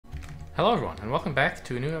Hello everyone, and welcome back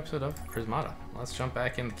to a new episode of Prismata. Let's jump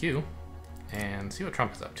back in the queue and see what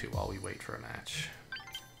Trump is up to while we wait for a match.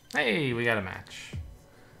 Hey, we got a match.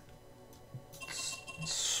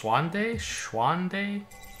 Swande? Schwande?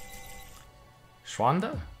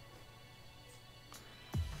 Schwanda?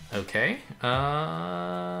 Okay,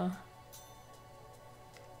 I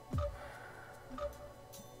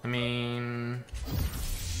mean...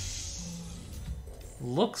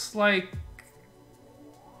 looks like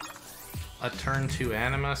a turn 2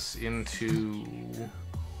 Animus into...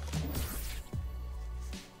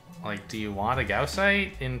 like, do you want a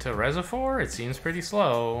Gaussite into Reservoir? It seems pretty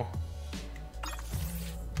slow.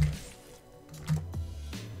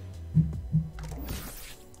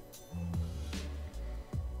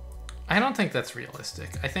 I don't think that's realistic.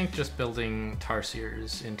 I think just building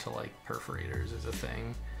Tarsiers into, like, Perforators is a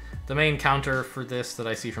thing. The main counter for this that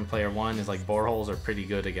I see from player 1 is, like, Boreholes are pretty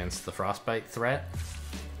good against the Frostbite threat.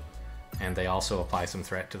 And they also apply some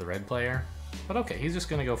threat to the red player. But okay, he's just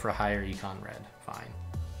gonna go for a higher econ red. Fine.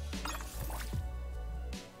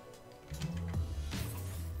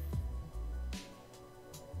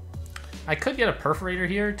 I could get a Perforator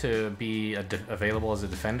here to be available as a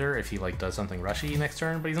defender if he like does something rushy next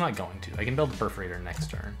turn, but he's not going to. I can build a Perforator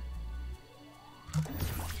next turn.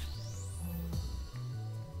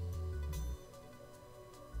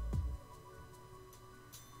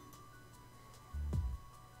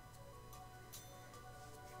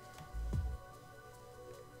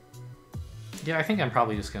 Yeah, I think I'm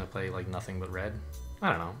probably just gonna play like nothing but red. I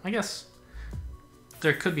don't know. I guess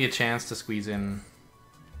there could be a chance to squeeze in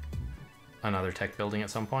another tech building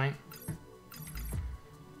at some point. I'm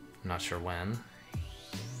not sure when.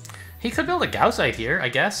 He could build a Gaussite here, I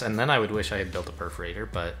guess, and then I would wish I had built a Perforator,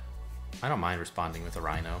 but I don't mind responding with a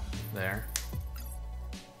Rhino there.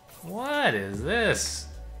 What is this?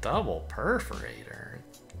 Double Perforator.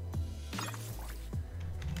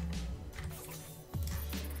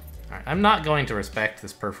 Alright, I'm not going to respect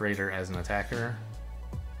this Perforator as an attacker.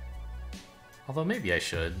 Although maybe I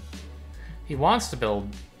should. He wants to build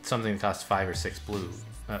something that costs 5 or 6 blue.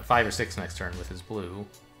 5 or 6 next turn with his blue.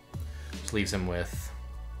 Which leaves him with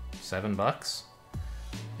 $7.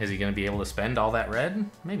 Is he going to be able to spend all that red?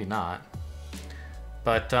 Maybe not.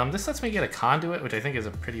 But this lets me get a Conduit, which I think is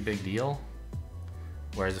a pretty big deal.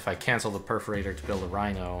 Whereas if I cancel the Perforator to build a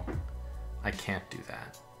Rhino, I can't do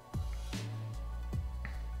that.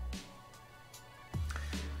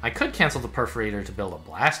 I could cancel the Perforator to build a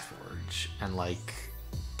Blast Forge and like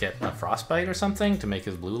get a Frostbite or something to make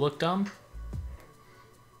his blue look dumb.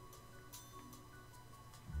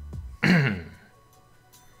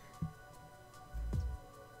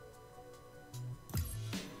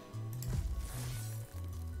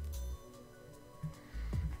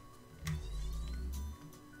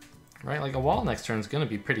 Right, like a wall next turn is going to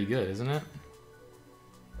be pretty good, isn't it?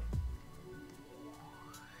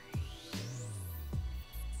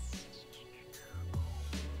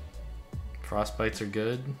 Frostbites are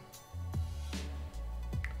good.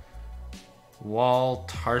 Wall,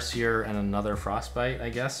 Tarsier, and another Frostbite, I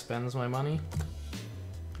guess, spends my money.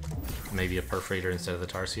 Maybe a Perforator instead of the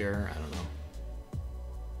Tarsier, I don't know.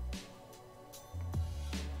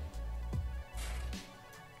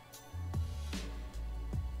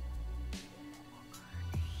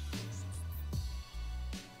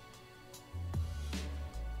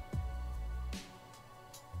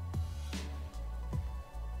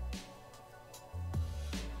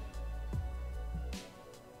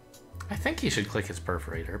 I think he should click his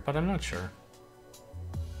Perforator, but I'm not sure.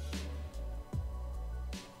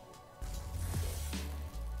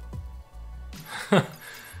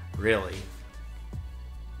 Really?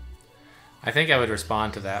 I think I would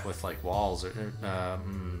respond to that with like walls or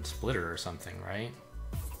splitter or something, right?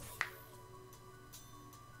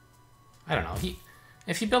 I don't know.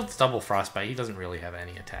 If he builds double Frostbite, he doesn't really have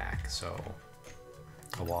any attack, so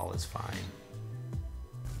a wall is fine.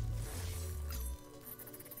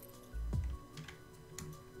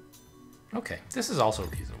 Okay, this is also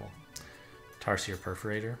reasonable. Tarsier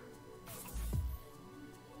Perforator.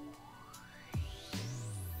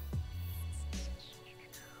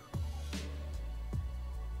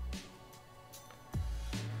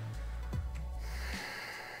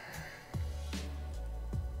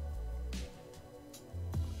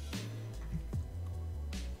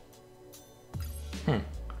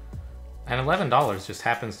 And $11 just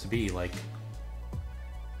happens to be like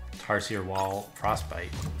Tarsier Wall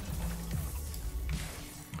Frostbite.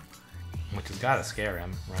 Which has got to scare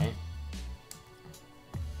him, right?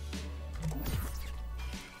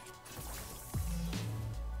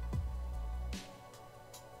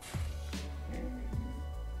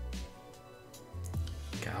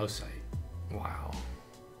 Gaussite. Wow.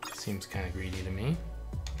 Seems kind of greedy to me.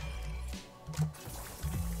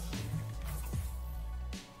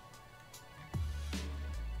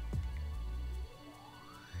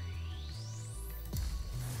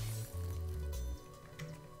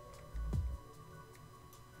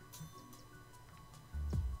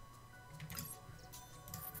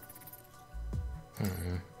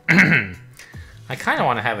 I kind of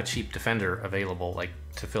want to have a cheap defender available, like,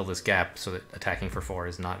 to fill this gap so that attacking for 4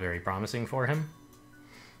 is not very promising for him.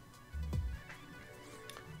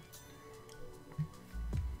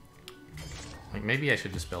 Like, maybe I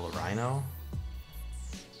should just build a Rhino.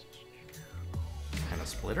 And a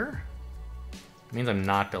Splitter? It means I'm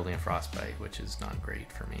not building a Frostbite, which is not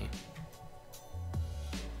great for me.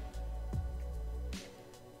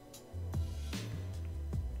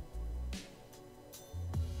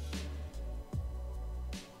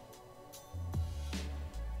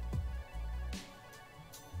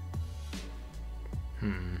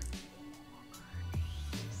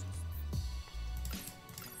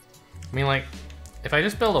 I mean, like, if I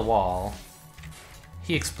just build a wall,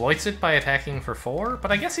 he exploits it by attacking for 4,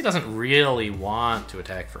 but I guess he doesn't really want to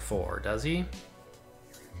attack for 4, does he?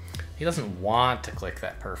 He doesn't want to click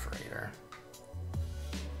that perforator.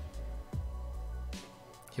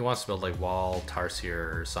 He wants to build, like, wall,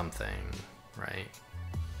 Tarsier, or something, right?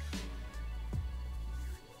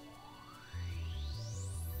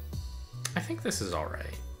 I think this is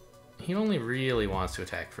alright. He only really wants to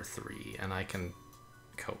attack for 3, and I can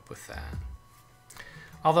cope with that.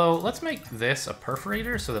 Although, let's make this a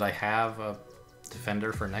perforator so that I have a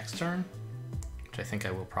defender for next turn, which I think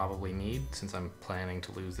I will probably need since I'm planning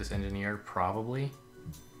to lose this engineer, probably.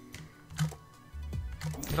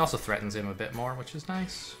 It also threatens him a bit more, which is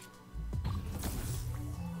nice.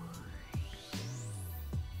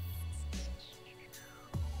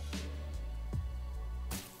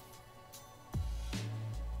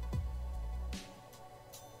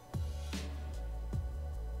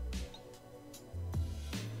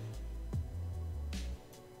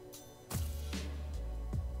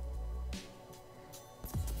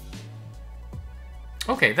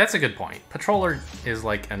 Okay, that's a good point. Patroller is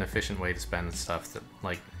like an efficient way to spend stuff that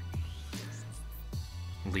like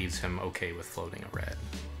leaves him okay with floating a red.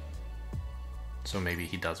 So maybe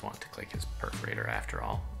he does want to click his perforator after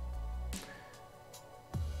all.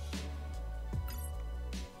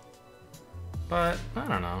 But I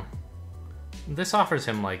don't know. This offers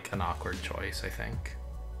him like an awkward choice, I think.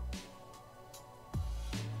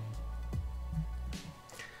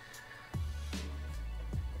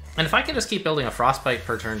 And if I can just keep building a Frostbite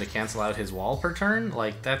per turn to cancel out his wall per turn,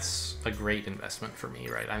 like, that's a great investment for me,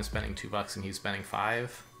 right? I'm spending $2 and he's spending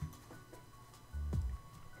 5.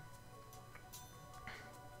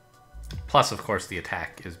 Plus, of course, the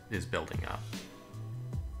attack is building up.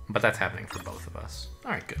 But that's happening for both of us.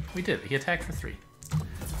 Alright, good. We did it. He attacked for 3.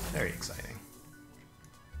 Very exciting.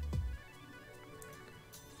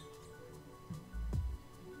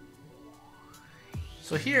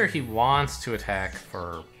 So here he wants to attack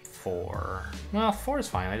for 4. Well, 4 is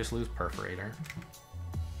fine. I just lose perforator.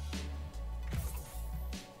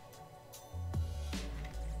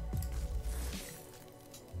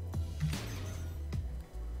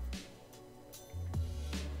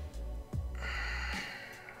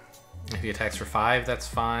 If he attacks for 5, that's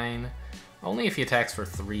fine. Only if he attacks for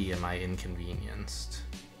 3 am I inconvenienced.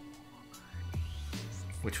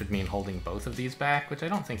 Which would mean holding both of these back, which I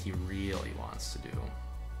don't think he really wants to do.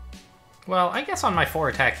 Well, I guess on my 4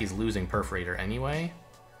 attack he's losing perforator anyway.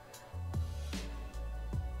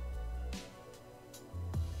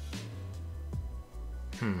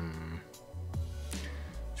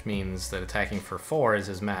 Which means that attacking for 4 is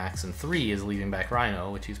his max, and 3 is leaving back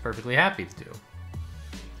Rhino, which he's perfectly happy to do.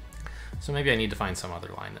 So maybe I need to find some other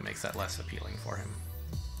line that makes that less appealing for him.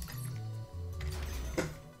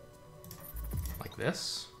 Like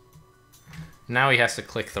this. Now he has to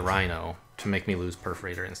click the Rhino to make me lose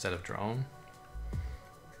perforator instead of drone.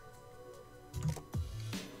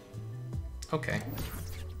 Okay.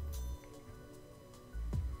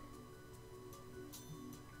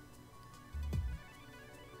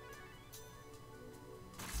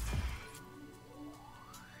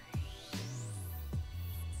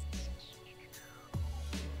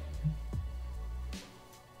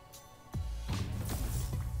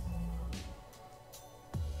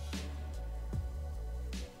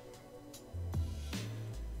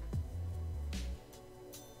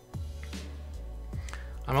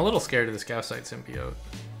 I'm a little scared of this Gaussite symbiote.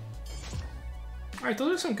 Alright,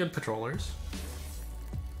 those are some good patrollers.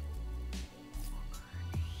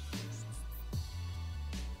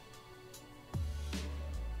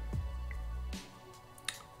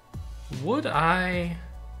 Would I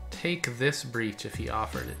take this breach if he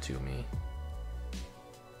offered it to me?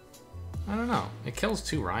 I don't know. It kills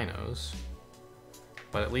 2 rhinos,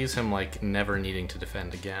 but it leaves him like never needing to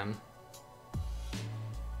defend again.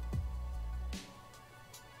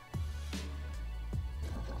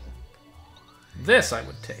 This I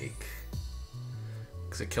would take,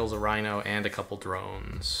 because it kills a rhino and a couple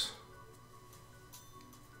drones.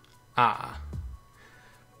 Ah.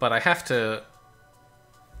 But I have to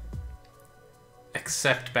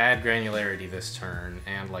accept bad granularity this turn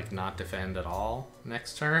and like not defend at all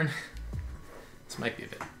next turn. This might be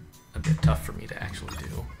a bit tough for me to actually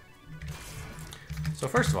do. So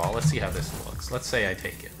first of all, let's see how this looks. Let's say I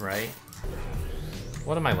take it, right?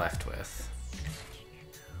 What am I left with?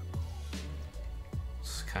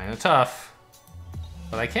 It's kind of tough,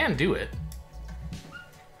 but I can do it,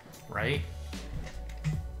 right?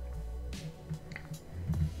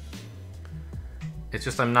 It's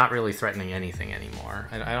just I'm not really threatening anything anymore.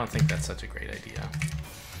 I don't think that's such a great idea.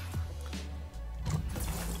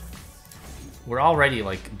 We're already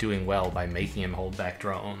like doing well by making him hold back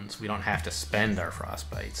drones. We don't have to spend our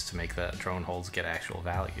frostbites to make the drone holds get actual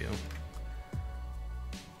value.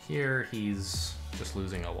 Here he's just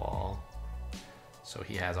losing a wall, so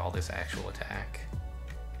he has all this actual attack.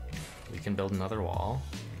 We can build another wall.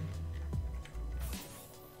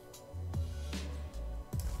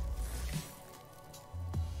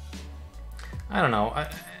 I don't know.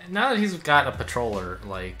 Now that he's got a patroller,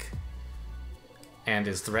 like, and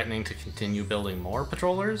is threatening to continue building more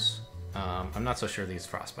patrollers, I'm not so sure these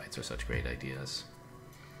frostbites are such great ideas.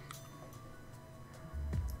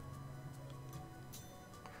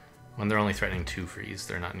 When they're only threatening 2 freeze,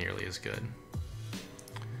 they're not nearly as good.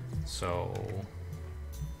 So,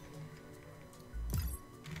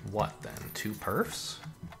 what then? 2 perfs?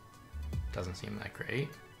 Doesn't seem that great.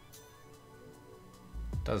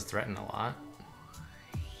 Does threaten a lot.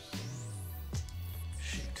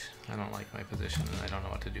 Shoot, I don't like my position and I don't know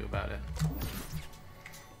what to do about it.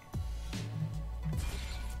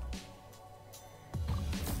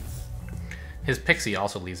 His pixie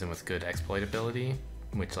also leaves him with good exploitability,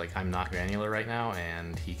 which like I'm not granular right now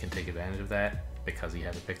and he can take advantage of that because he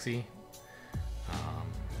has a pixie.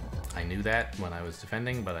 I knew that when I was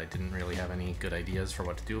defending, but I didn't really have any good ideas for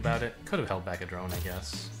what to do about it. Could have held back a drone, I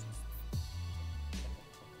guess.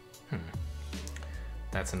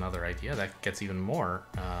 That's another idea. That gets even more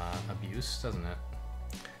abuse, doesn't it?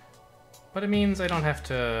 But it means I don't have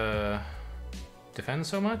to defend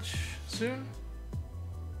so much soon?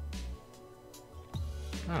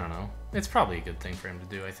 I don't know. It's probably a good thing for him to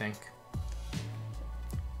do, I think.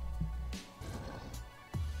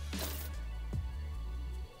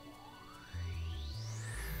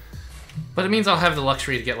 But it means I'll have the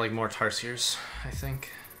luxury to get like more Tarsiers, I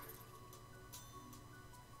think.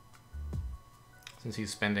 Since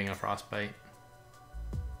he's spending a frostbite.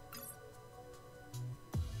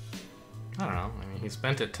 I don't know. I mean, he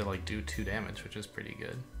spent it to like do 2 damage, which is pretty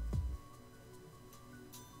good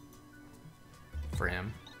for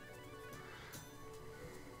him.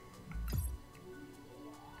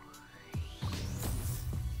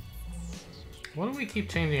 What do we keep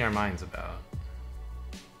changing our minds about?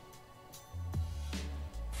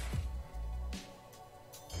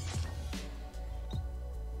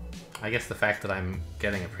 I guess the fact that I'm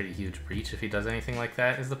getting a pretty huge breach if he does anything like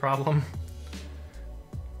that is the problem.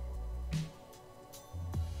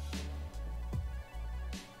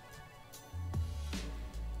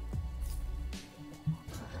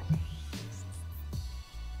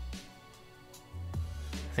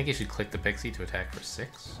 I think you should click the pixie to attack for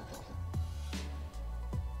 6.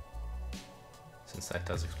 Since that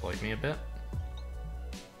does exploit me a bit.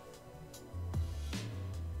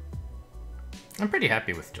 I'm pretty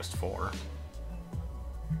happy with just 4.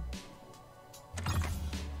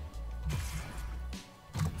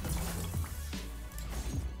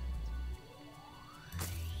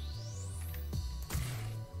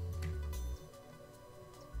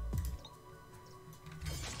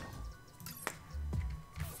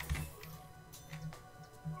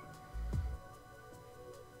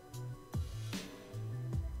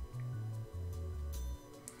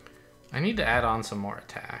 I need to add on some more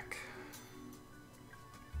attack.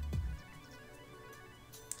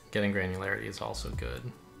 Getting granularity is also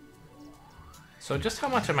good. So just how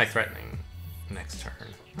much am I threatening next turn?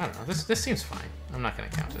 I don't know. This seems fine. I'm not going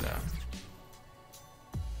to count it out.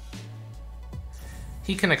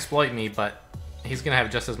 He can exploit me, but he's going to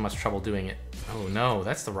have just as much trouble doing it. Oh no,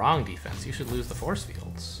 that's the wrong defense. You should lose the force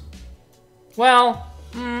fields. Well,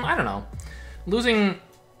 I don't know. Losing...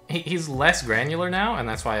 He's less granular now, and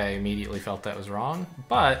that's why I immediately felt that was wrong.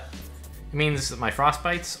 But It means that my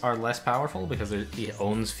Frostbites are less powerful because he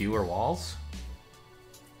owns fewer walls.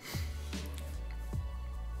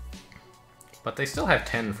 But they still have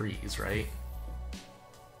 10 freeze, right?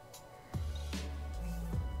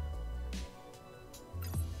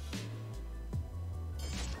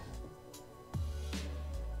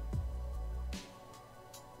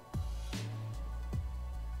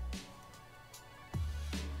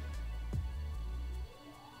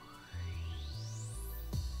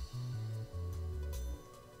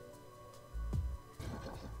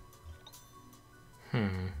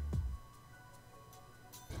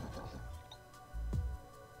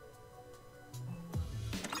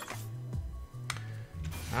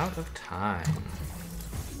 Out of time.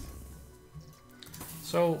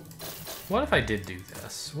 So, what if I did do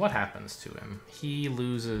this? What happens to him? He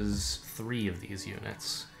loses 3 of these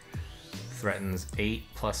units. Threatens 8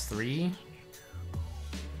 plus 3.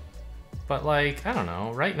 But like, I don't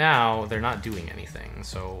know, right now they're not doing anything,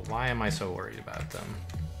 so why am I so worried about them?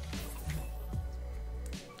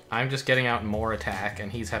 I'm just getting out more attack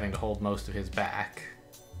and he's having to hold most of his back.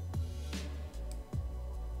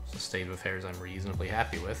 It's a state of affairs I'm reasonably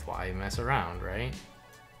happy with. Why mess around, right?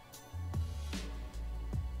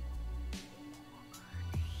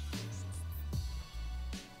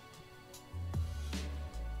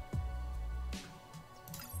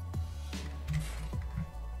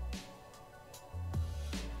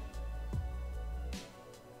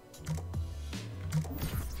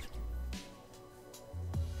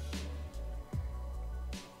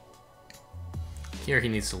 Here he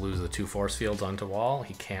needs to lose the 2 force fields onto wall.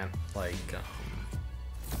 He can't, like,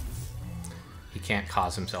 he can't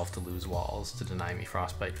cause himself to lose walls to deny me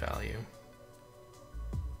frostbite value.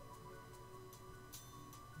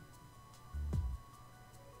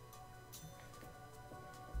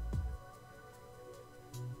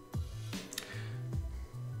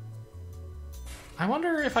 I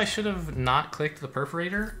wonder if I should have not clicked the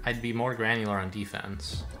perforator. I'd be more granular on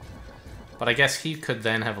defense. But I guess he could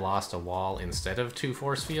then have lost a wall instead of 2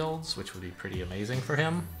 force fields, which would be pretty amazing for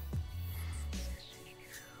him.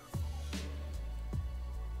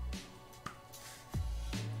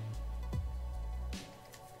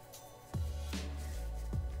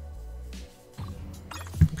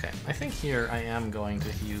 Okay, I think here I am going to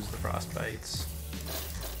use the frostbites.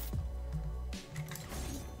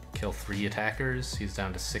 Kill 3 attackers. He's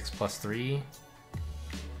down to 6 plus 3.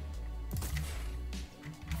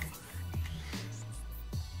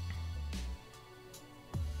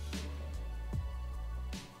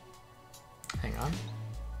 Hang on.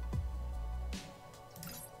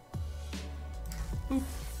 Boop.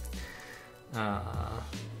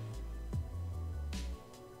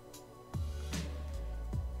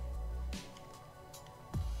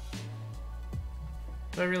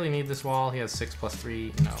 Do I really need this wall? He has 6 plus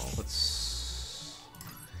 3. No, let's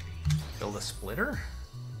build a splitter.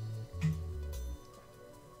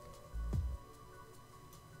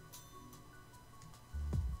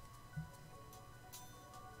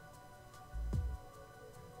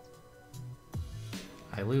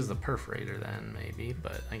 I lose the perforator then, maybe,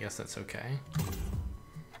 but I guess that's okay.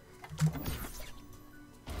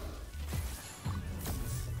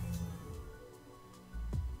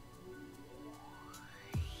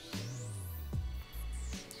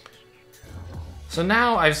 So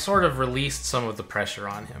now I've sort of released some of the pressure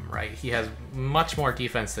on him, right? He has much more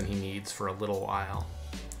defense than he needs for a little while.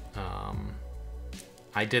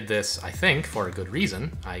 I did this, I think, for a good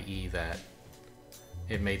reason, i.e. that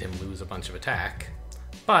it made him lose a bunch of attack.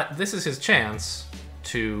 But this is his chance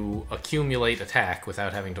to accumulate attack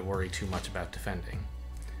without having to worry too much about defending.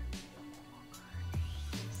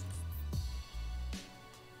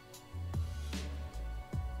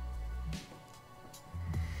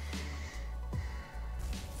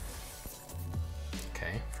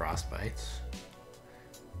 Okay, frostbites.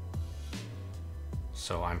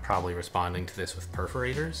 So I'm probably responding to this with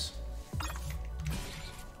perforators.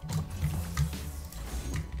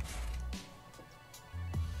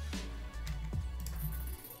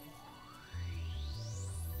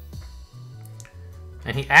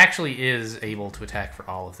 And he actually is able to attack for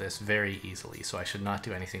all of this very easily, so I should not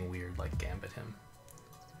do anything weird like gambit him.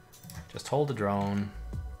 Just hold the drone.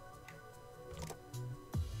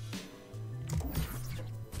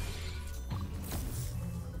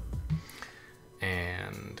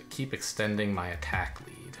 And keep extending my attack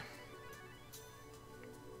lead.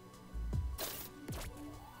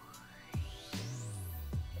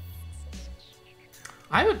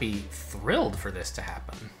 I would be thrilled for this to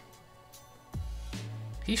happen.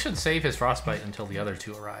 He should save his frostbite until the other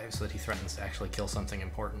 2 arrive so that he threatens to actually kill something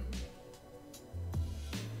important.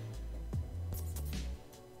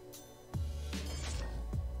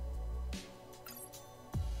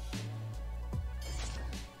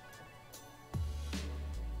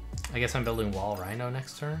 I guess I'm building Wall Rhino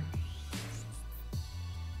next turn.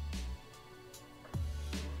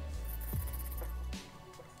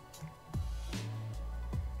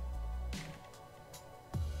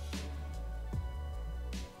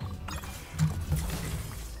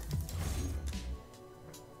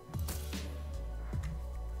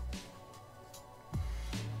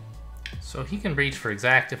 So he can breach for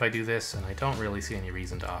exact if I do this, and I don't really see any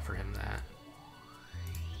reason to offer him that.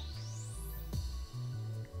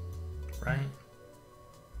 Right?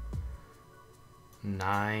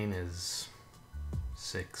 9 is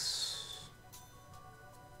 6.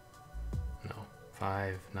 No.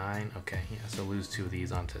 5, 9. Okay, yeah, so lose 2 of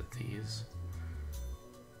these onto these.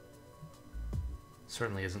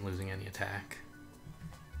 Certainly isn't losing any attack.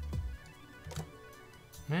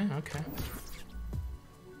 Yeah, okay.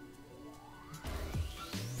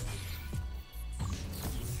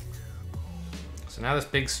 So now this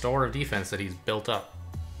big store of defense that he's built up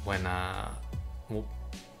when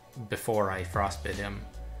before I frostbit him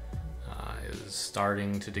is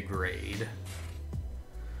starting to degrade.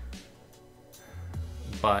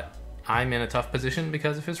 But I'm in a tough position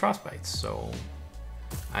because of his frostbites, so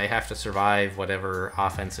I have to survive whatever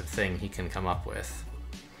offensive thing he can come up with.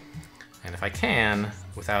 And if I can,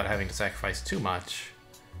 without having to sacrifice too much,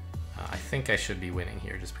 I think I should be winning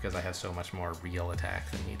here just because I have so much more real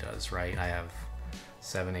attack than he does, right? I have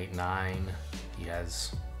 7, 8, 9. He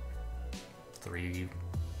has 3,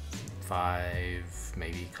 5,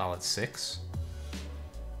 maybe call it 6.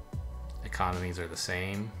 Economies are the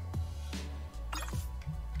same.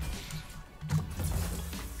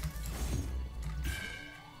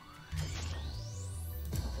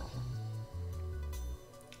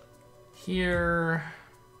 Here,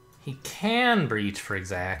 he can breach for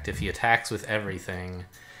exact if he attacks with everything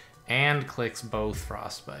and clicks both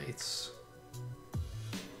frostbites.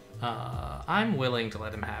 I'm willing to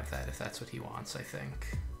let him have that if that's what he wants, I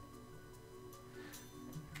think.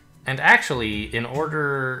 And actually, in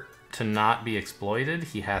order to not be exploited,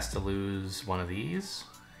 he has to lose one of these,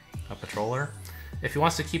 a patroller. If he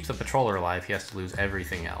wants to keep the patroller alive, he has to lose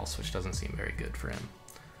everything else, which doesn't seem very good for him.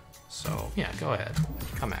 So, yeah, go ahead.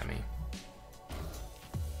 Come at me.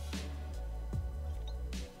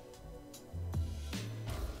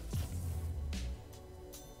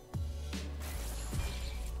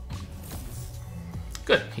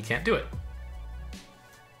 Good, he can't do it.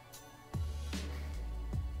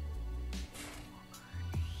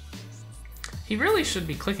 He really should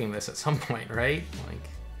be clicking this at some point, right? Like,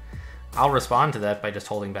 I'll respond to that by just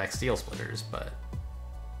holding back Steel Splitters, but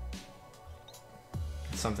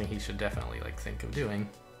it's something he should definitely like think of doing.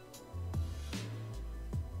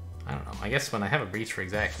 I don't know. I guess when I have a breach for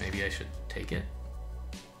exact, maybe I should take it.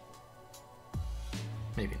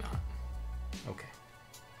 Maybe not. Okay.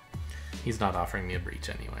 He's not offering me a breach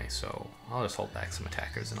anyway, so I'll just hold back some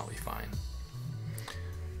attackers and I'll be fine.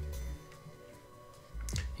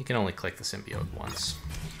 He can only click the symbiote once.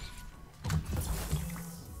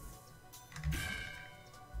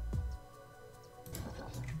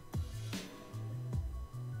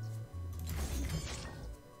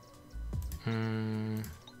 Hmm.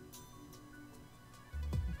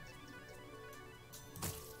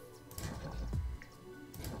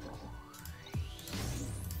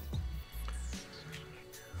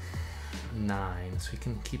 9, so he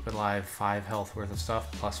can keep it alive 5 health worth of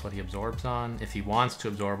stuff plus what he absorbs on. If he wants to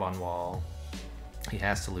absorb on wall, he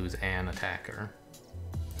has to lose an attacker.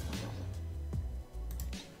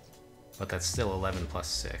 But that's still 11 plus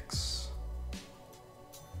 6.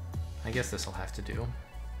 I guess this will have to do.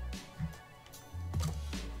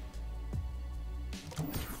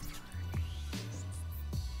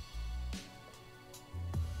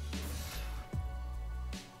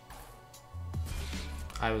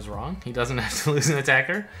 I was wrong. He doesn't have to lose an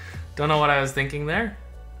attacker. Don't know what I was thinking there.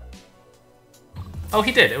 Oh,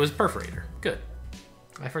 he did. It was Perforator. Good.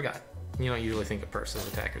 I forgot. You don't usually think of perfs as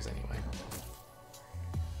attackers anyway.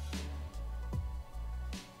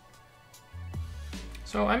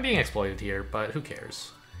 So I'm being exploited here, but who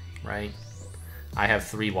cares, right? I have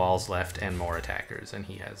 3 walls left and more attackers, and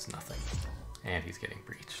he has nothing. And he's getting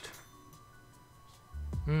breached.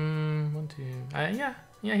 1, 2...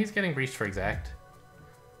 yeah, he's getting breached for exact.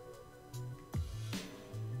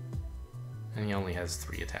 And he only has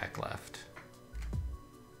 3 attack left.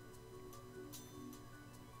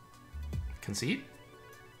 Concede?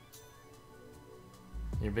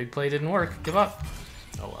 Your big play didn't work. Give up.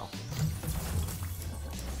 Oh well.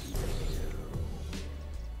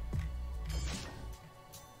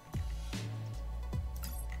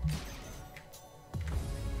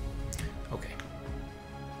 Okay.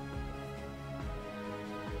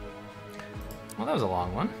 Well, that was a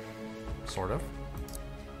long one. sort of.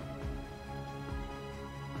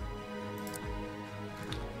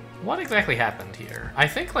 What exactly happened here? I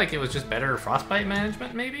think like it was just better frostbite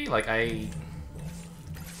management, maybe? Like I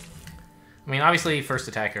mean, obviously first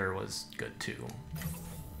attacker was good too.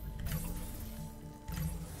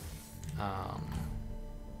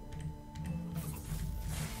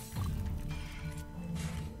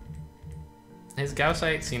 His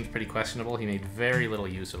Gaussite seemed pretty questionable. He made very little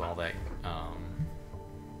use of all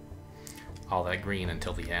that green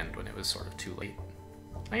until the end when it was sort of too late.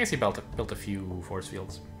 I guess he built a few force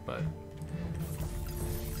fields, but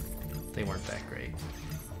they weren't that great.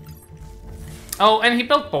 Oh, and he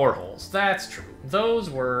built boreholes. That's true. Those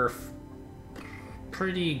were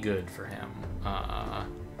pretty good for him.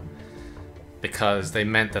 Because they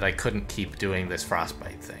meant that I couldn't keep doing this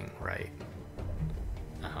frostbite thing, right?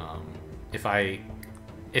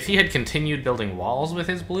 If he had continued building walls with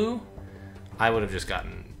his blue, I would have just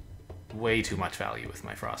gotten way too much value with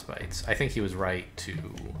my frostbites. I think he was right to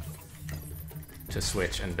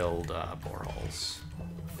switch and build boreholes.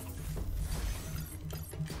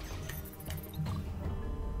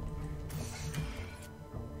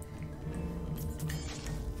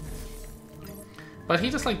 But he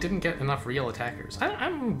just like didn't get enough real attackers. I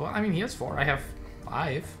mean, he has 4. I have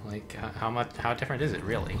 5. Like, how different is it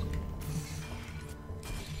really?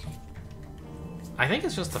 I think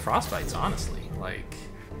it's just the frostbites, honestly. Like,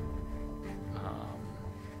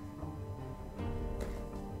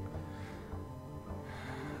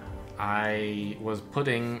 I was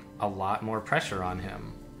putting a lot more pressure on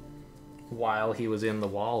him while he was in the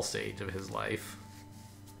wall stage of his life,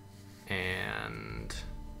 and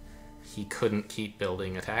he couldn't keep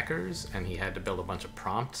building attackers, and he had to build a bunch of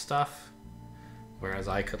prompt stuff, whereas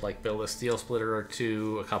I could like build a steel splitter or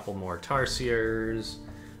 2, a couple more tarsiers,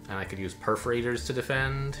 and I could use perforators to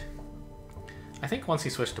defend. I think once he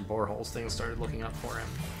switched to boreholes, things started looking up for him.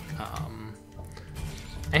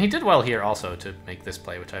 And he did well here also to make this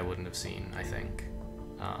play, which I wouldn't have seen, I think.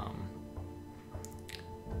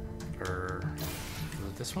 Was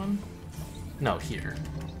it this one? No, here.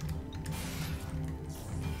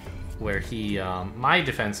 Where he, my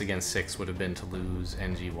defense against 6 would have been to lose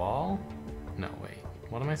NG wall. No, wait,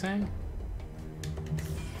 what am I saying?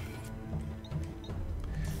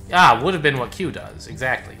 Ah, would have been what Q does,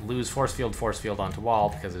 exactly. Lose force field onto wall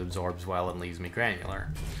because it absorbs well and leaves me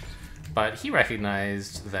granular. But he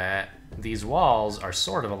recognized that these walls are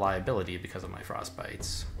sort of a liability because of my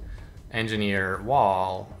frostbites. Engineer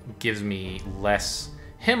wall gives me less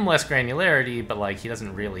granularity, but like he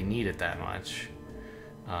doesn't really need it that much.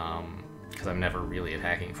 Because I'm never really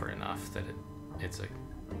attacking for enough that it's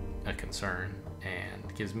a concern,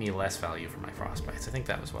 and gives me less value for my frostbites. I think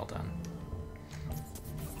that was well done.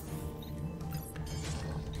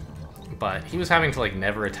 But he was having to like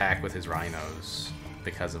never attack with his rhinos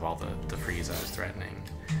because of all the freeze I was threatening.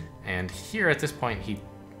 And here at this point he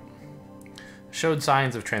showed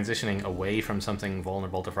signs of transitioning away from something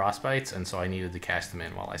vulnerable to frostbites, and so I needed to cast them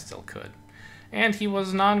in while I still could. And he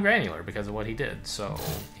was non-granular because of what he did, so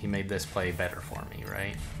he made this play better for me,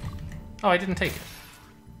 right? Oh, I didn't take it.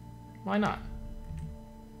 Why not?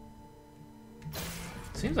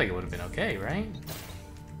 Seems like it would have been okay, right?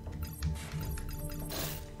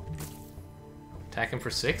 Attack him for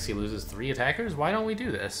 6, he loses 3 attackers? Why don't we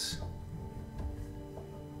do this?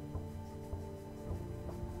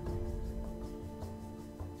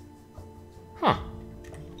 Huh.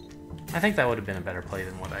 I think that would have been a better play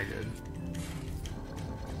than what I did.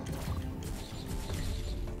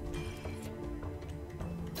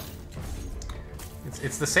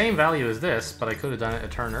 It's the same value as this, but I could have done it a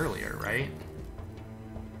turn earlier, right?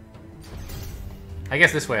 I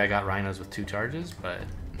guess this way I got rhinos with 2 charges, but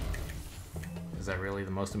is that really the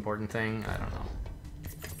most important thing? I don't know.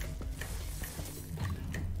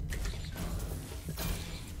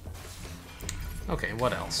 Okay,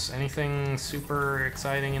 what else? Anything super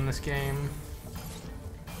exciting in this game?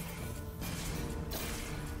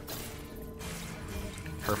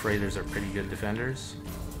 Perforators are pretty good defenders,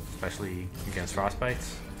 especially against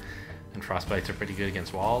frostbites. And frostbites are pretty good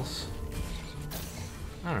against walls.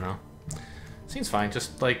 I don't know. Seems fine,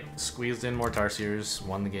 just like squeezed in more tarsiers,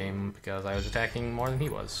 won the game because I was attacking more than he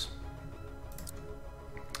was.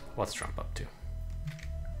 What's Trump up to?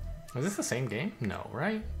 Is this the same game? No,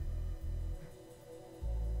 right?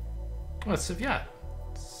 Oh, it's Svyat.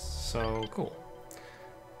 So cool.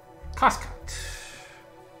 Cost cut.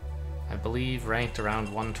 I believe ranked around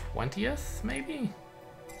 120th, maybe?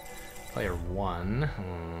 Player 1.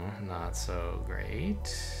 Not so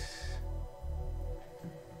great.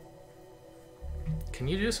 Can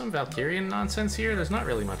you do some Valkyrian nonsense here? There's not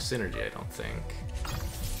really much synergy, I don't think.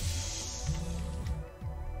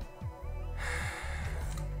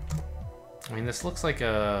 mean, this looks like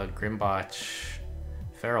a Grimbotch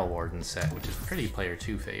Feral Warden set, which is pretty player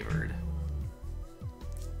 2 favored.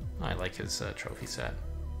 I like his trophy set.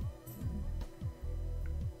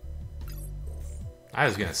 I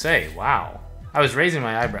was gonna say, wow. I was raising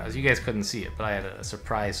my eyebrows. You guys couldn't see it, but I had a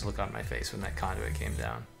surprised look on my face when that conduit came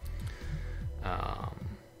down.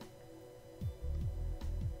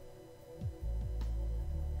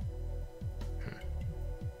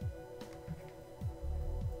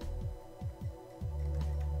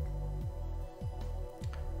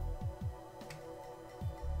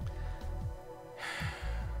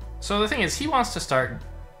 So the thing is, he wants to start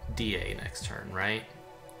DA next turn, right?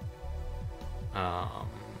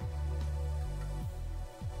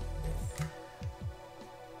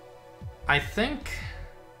 I think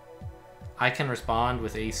I can respond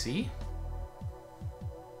with AC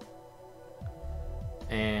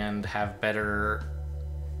and have better,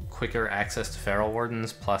 quicker access to Feral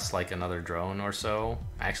Wardens, plus like another drone or so.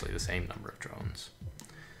 Actually, the same number of drones.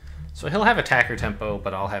 So he'll have attacker tempo,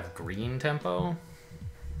 but I'll have green tempo.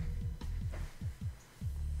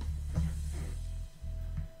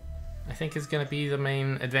 I think is going to be the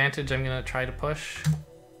main advantage I'm going to try to push.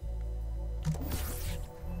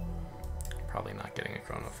 Probably not getting a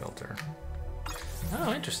chrono filter.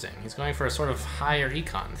 Oh, interesting. He's going for a sort of higher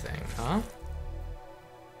econ thing, huh?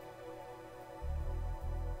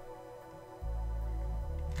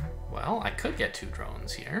 Well, I could get 2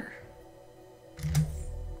 drones here.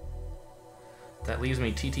 That leaves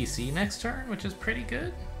me TTC next turn, which is pretty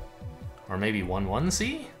good. Or maybe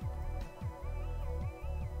 1-1C?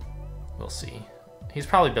 We'll see. He's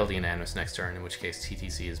probably building an Animus next turn, in which case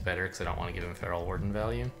TTC is better, because I don't want to give him Feral Warden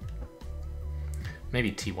value.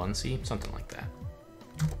 Maybe T1C, something like that.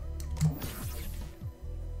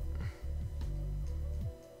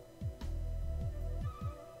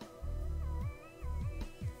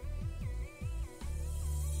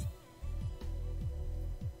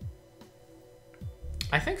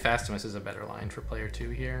 I think Fastimus is a better line for player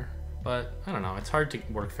 2 here, but I don't know. It's hard to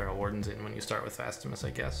work Feral Wardens in when you start with Fastimus,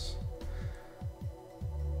 I guess.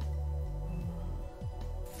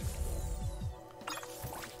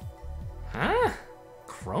 Huh?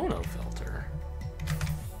 Chrono filter?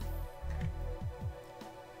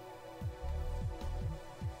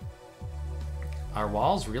 Are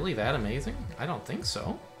walls really that amazing? I don't think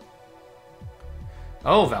so.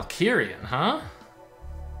 Oh, Valkyrian, huh?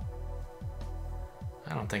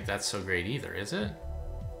 I don't think that's so great either, is it?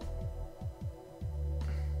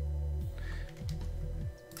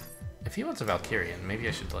 If he wants a Valkyrian, maybe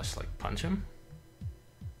I should just like punch him.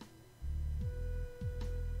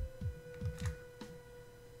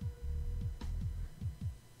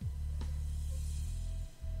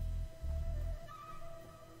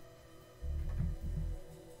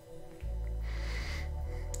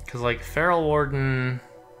 Because, like, Feral Warden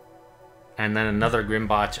and then another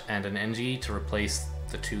Grimbotch and an NG to replace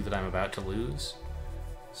the 2 that I'm about to lose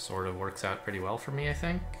sort of works out pretty well for me, I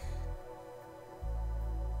think.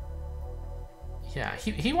 Yeah,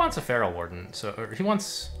 he wants a Feral Warden, so or he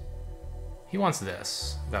wants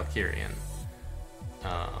this Valkyrian.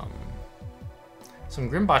 Some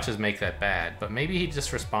Grimbotches make that bad, but maybe he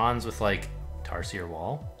just responds with, like, Tarsier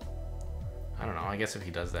Wall. I don't know, I guess if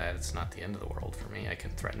he does that, it's not the end of the world for me. I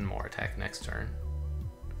can threaten more attack next turn.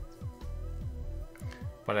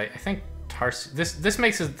 But I think this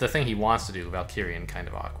makes the thing he wants to do, Valkyrian, kind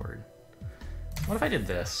of awkward. What if I did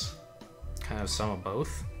this? Kind of some of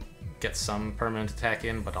both. Get some permanent attack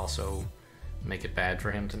in, but also make it bad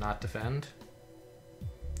for him to not defend.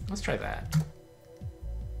 Let's try that.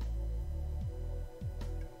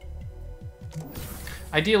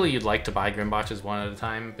 Ideally, you'd like to buy Grimbotches one at a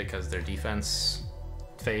time, because their defense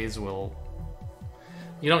phase will...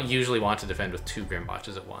 You don't usually want to defend with 2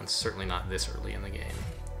 Grimbotches at once, certainly not this early in the game.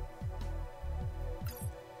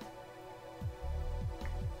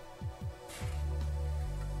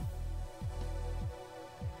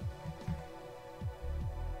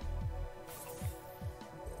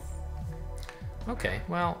 Okay,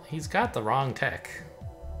 well, he's got the wrong tech.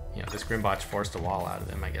 You know, this Grimbotch forced a wall out of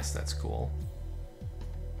him. I guess that's cool.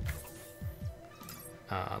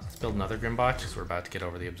 Let's build another Grimbotch, because we're about to get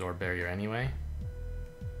over the Absorb barrier anyway.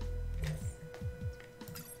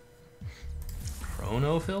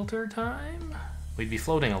 Chrono filter time? We'd be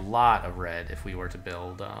floating a lot of red if we were to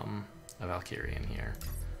build a Valkyrian here.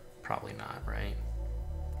 Probably not, right?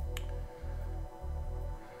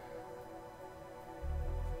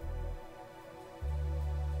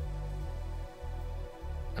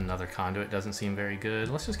 Another conduit doesn't seem very good.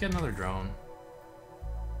 Let's just get another drone.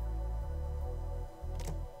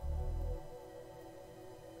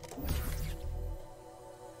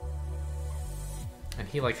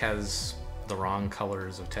 He like has the wrong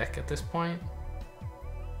colors of tech at this point.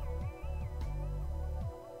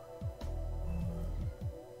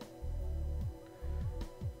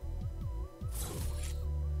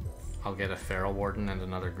 I'll get a Feral Warden and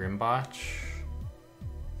another Grimbotch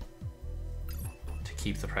to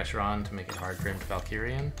keep the pressure on to make it hard for him to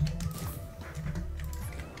Valkyrian.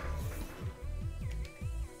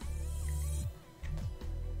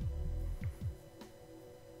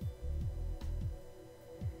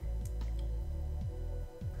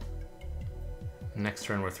 Next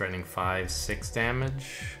turn we're threatening 5-6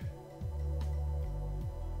 damage,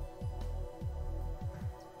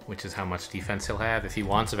 which is how much defense he'll have. If he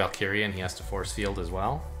wants a Valkyrian, he has to force field as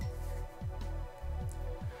well.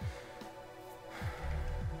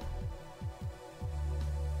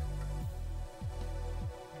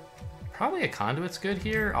 Probably a Conduit's good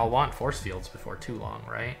here. I'll want force fields before too long,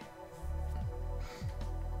 right?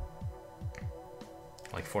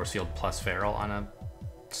 Like force field plus Feral on a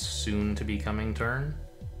soon to be coming turn.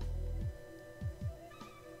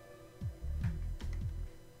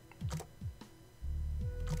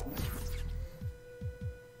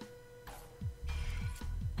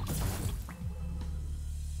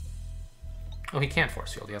 Oh, he can't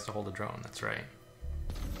force field. He has to hold a drone. That's right.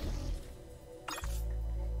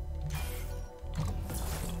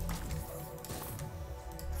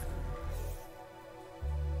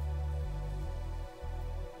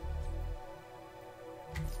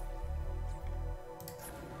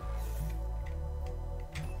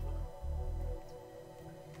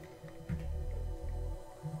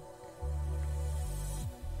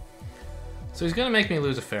 So he's gonna make me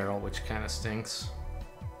lose a Feral, which kind of stinks.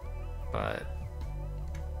 But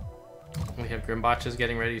we have Grimbotches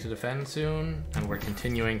getting ready to defend soon, and we're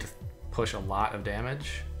continuing to push a lot of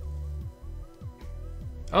damage.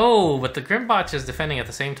 Oh, but the Grimbotch is defending at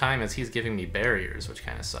the same time as he's giving me barriers, which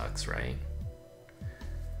kind of sucks, right?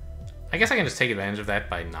 I guess I can just take advantage of that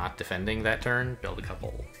by not defending that turn, build a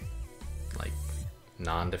couple, like,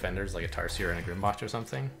 non-defenders, like a Tarsier and a Grimbotch or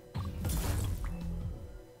something.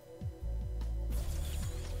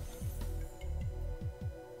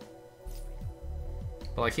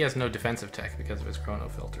 But like he has no defensive tech because of his chrono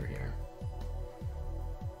filter here.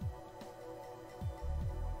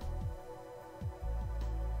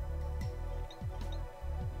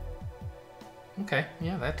 Okay,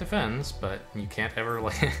 yeah, that defends, but you can't ever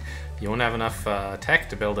like you won't have enough tech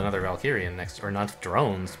to build another Valkyrian next, or enough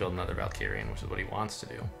drones to build another Valkyrian, which is what he wants to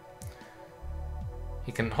do.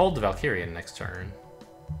 He can hold the Valkyrian next turn.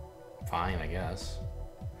 Fine, I guess.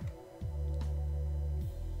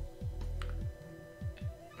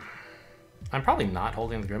 I'm probably not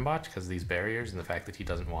holding the Grimbotch because of these barriers and the fact that he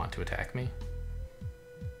doesn't want to attack me.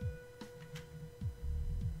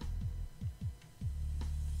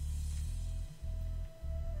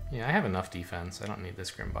 Yeah, I have enough defense. I don't need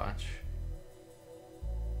this Grimbotch.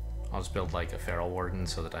 I'll just build like a Feral Warden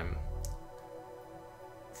so that I'm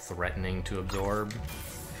threatening to absorb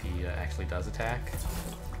if he actually does attack.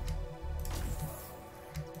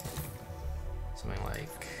 Something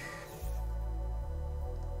like...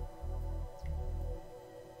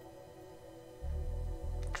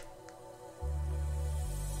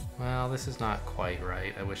 Well, this is not quite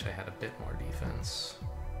right. I wish I had a bit more defense.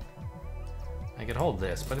 I could hold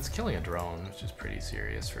this, but it's killing a drone, which is pretty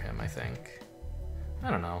serious for him, I think.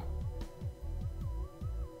 I don't know.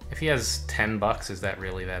 If he has 10 bucks, is that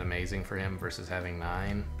really that amazing for him versus having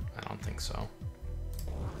 9? I don't think so.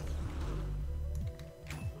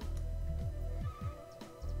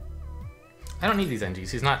 I don't need these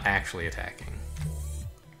NGs. He's not actually attacking.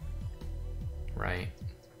 Right?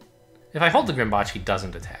 If I hold the Grimbotch, he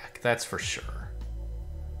doesn't attack. That's for sure.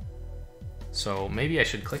 So maybe I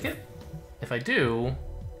should click it? If I do,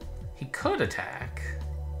 he could attack.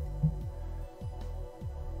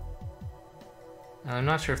 And I'm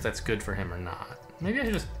not sure if that's good for him or not. Maybe I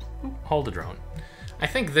should just hold the drone. I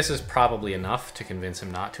think this is probably enough to convince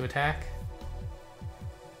him not to attack.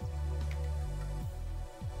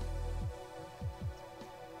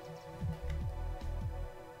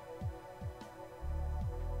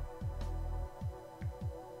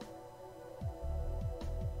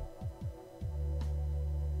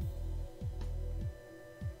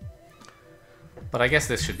 But I guess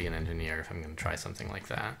this should be an engineer if I'm going to try something like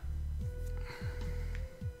that.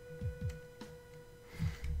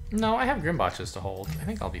 No, I have Grimbotches to hold. I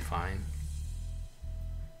think I'll be fine.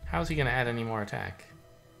 How's he going to add any more attack?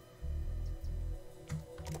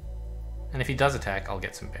 And if he does attack, I'll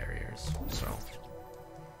get some barriers, so...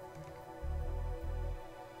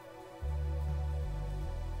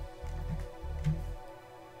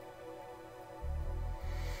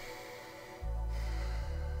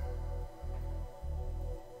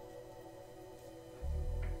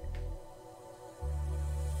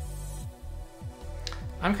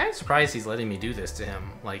 I'm kind of surprised he's letting me do this to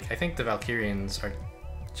him. Like, I think the Valkyrians are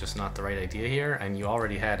just not the right idea here, and you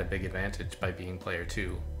already had a big advantage by being player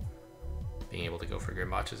 2. Being able to go for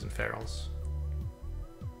Grimbotches and Ferals.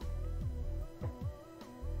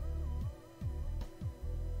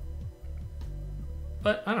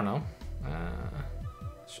 But, I don't know.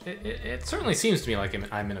 It certainly seems to me like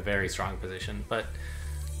I'm in a very strong position, but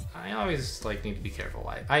I always like need to be careful.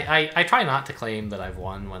 I try not to claim that I've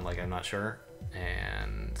won when like I'm not sure,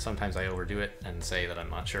 and sometimes I overdo it and say that I'm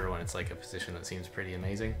not sure when it's like a position that seems pretty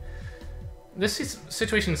amazing. This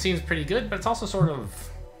situation seems pretty good, but it's also sort of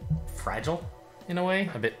fragile in a way,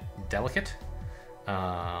 a bit delicate.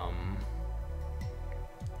 I'm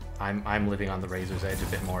living on the razor's edge a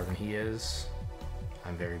bit more than he is.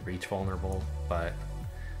 I'm very breach vulnerable,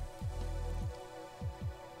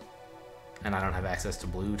 and I don't have access to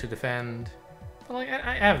blue to defend. But like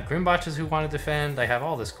I have Grimbotches who want to defend. I have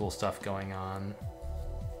all this cool stuff going on.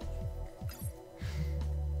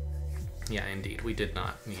 Yeah, indeed, we did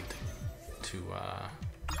not need to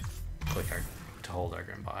hold our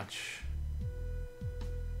Grimbotch.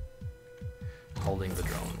 Holding the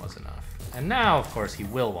drone was enough. And now, of course, he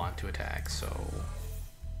will want to attack, so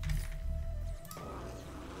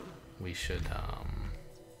we should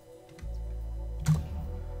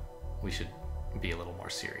be a little more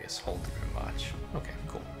serious. Hold the Grimbotch. Okay,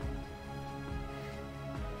 cool.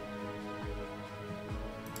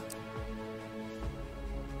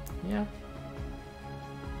 Yeah.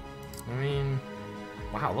 I mean,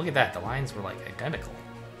 wow, look at that. The lines were like identical.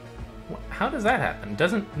 How does that happen?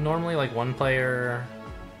 Doesn't normally like one player...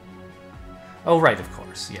 Oh, right, of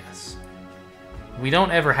course, yes. We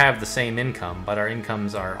don't ever have the same income, but our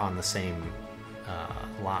incomes are on the same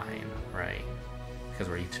line, right? Because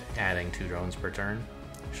we're each adding 2 drones per turn?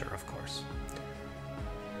 Sure, of course.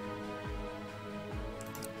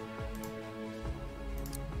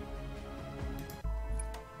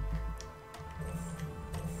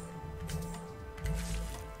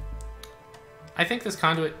 I think this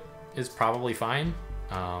conduit is probably fine.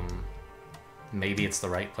 Maybe it's the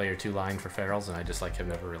right player 2 line for Ferals, and I just like have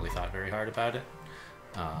never really thought very hard about it.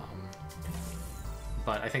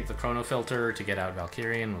 But I think the Chrono Filter to get out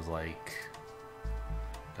Valkyrian was like...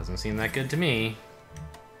 doesn't seem that good to me.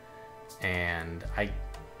 And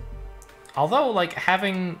although, like,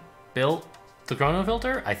 having built the Chrono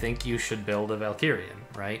Filter, I think you should build a Valkyrian,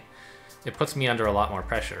 right? It puts me under a lot more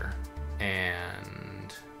pressure.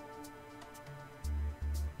 And...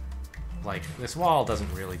 like, this wall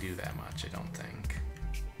doesn't really do that much, I don't think.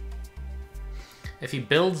 If he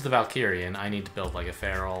builds the Valkyrian, I need to build like a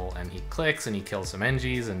Feral, and he clicks and he kills some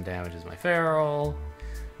Engies and damages my Feral.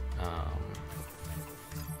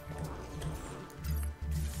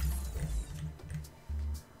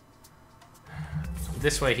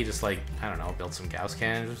 This way he just like, I don't know, builds some Gauss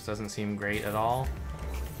cannons, which doesn't seem great at all.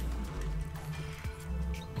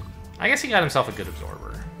 I guess he got himself a good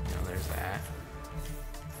absorber. You know, there's that.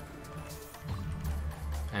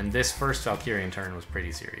 And this first Valkyrian turn was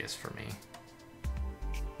pretty serious for me.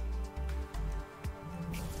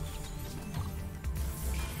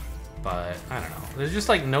 But, I don't know. There's just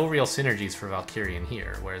like no real synergies for Valkyrian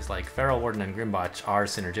here, whereas like Feral Warden and Grimbotch are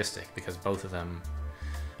synergistic because both of them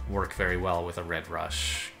work very well with a Red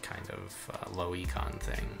Rush kind of low econ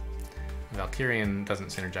thing. Valkyrian doesn't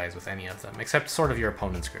synergize with any of them, except sort of your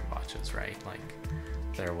opponent's Grimbotches, right? Like,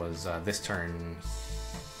 there was this turn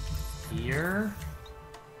here,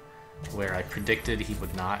 where I predicted he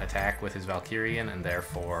would not attack with his Valkyrian, and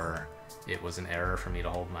therefore it was an error for me to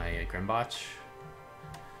hold my Grimbotch.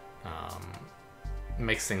 It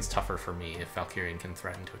makes things tougher for me if Valkyrian can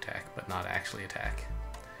threaten to attack, but not actually attack,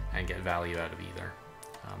 and get value out of either.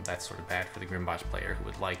 That's sort of bad for the Grimbotch player who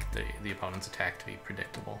would like the opponent's attack to be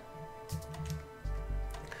predictable.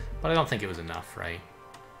 But I don't think it was enough, right?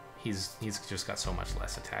 He's just got so much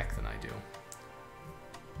less attack than I do.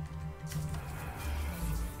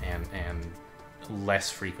 And less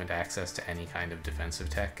frequent access to any kind of defensive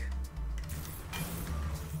tech.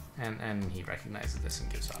 And he recognizes this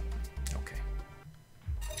and gives up. Okay.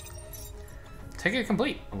 Ticket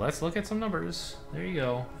complete. Let's look at some numbers. There you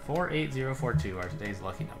go. 48042 are today's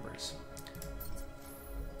lucky numbers.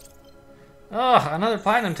 Oh, another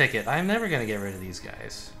platinum ticket. I'm never going to get rid of these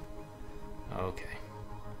guys. Okay.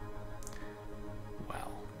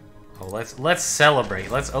 Well. Oh, let's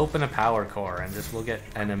celebrate. Let's open a power core and just look at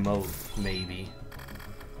an emote, maybe.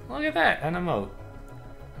 Look at that, an emote.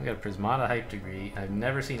 We got a Prismata hype degree. I've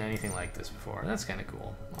never seen anything like this before. That's kind of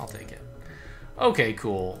cool. I'll take it. Okay,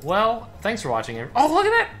 cool. Well, thanks for watching. Oh, look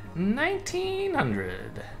at that!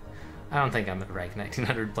 1900. I don't think I'm a ranked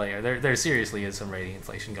 1900 player. There seriously is some rating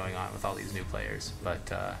inflation going on with all these new players,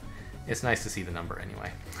 but it's nice to see the number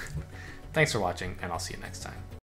anyway. Thanks for watching, and I'll see you next time.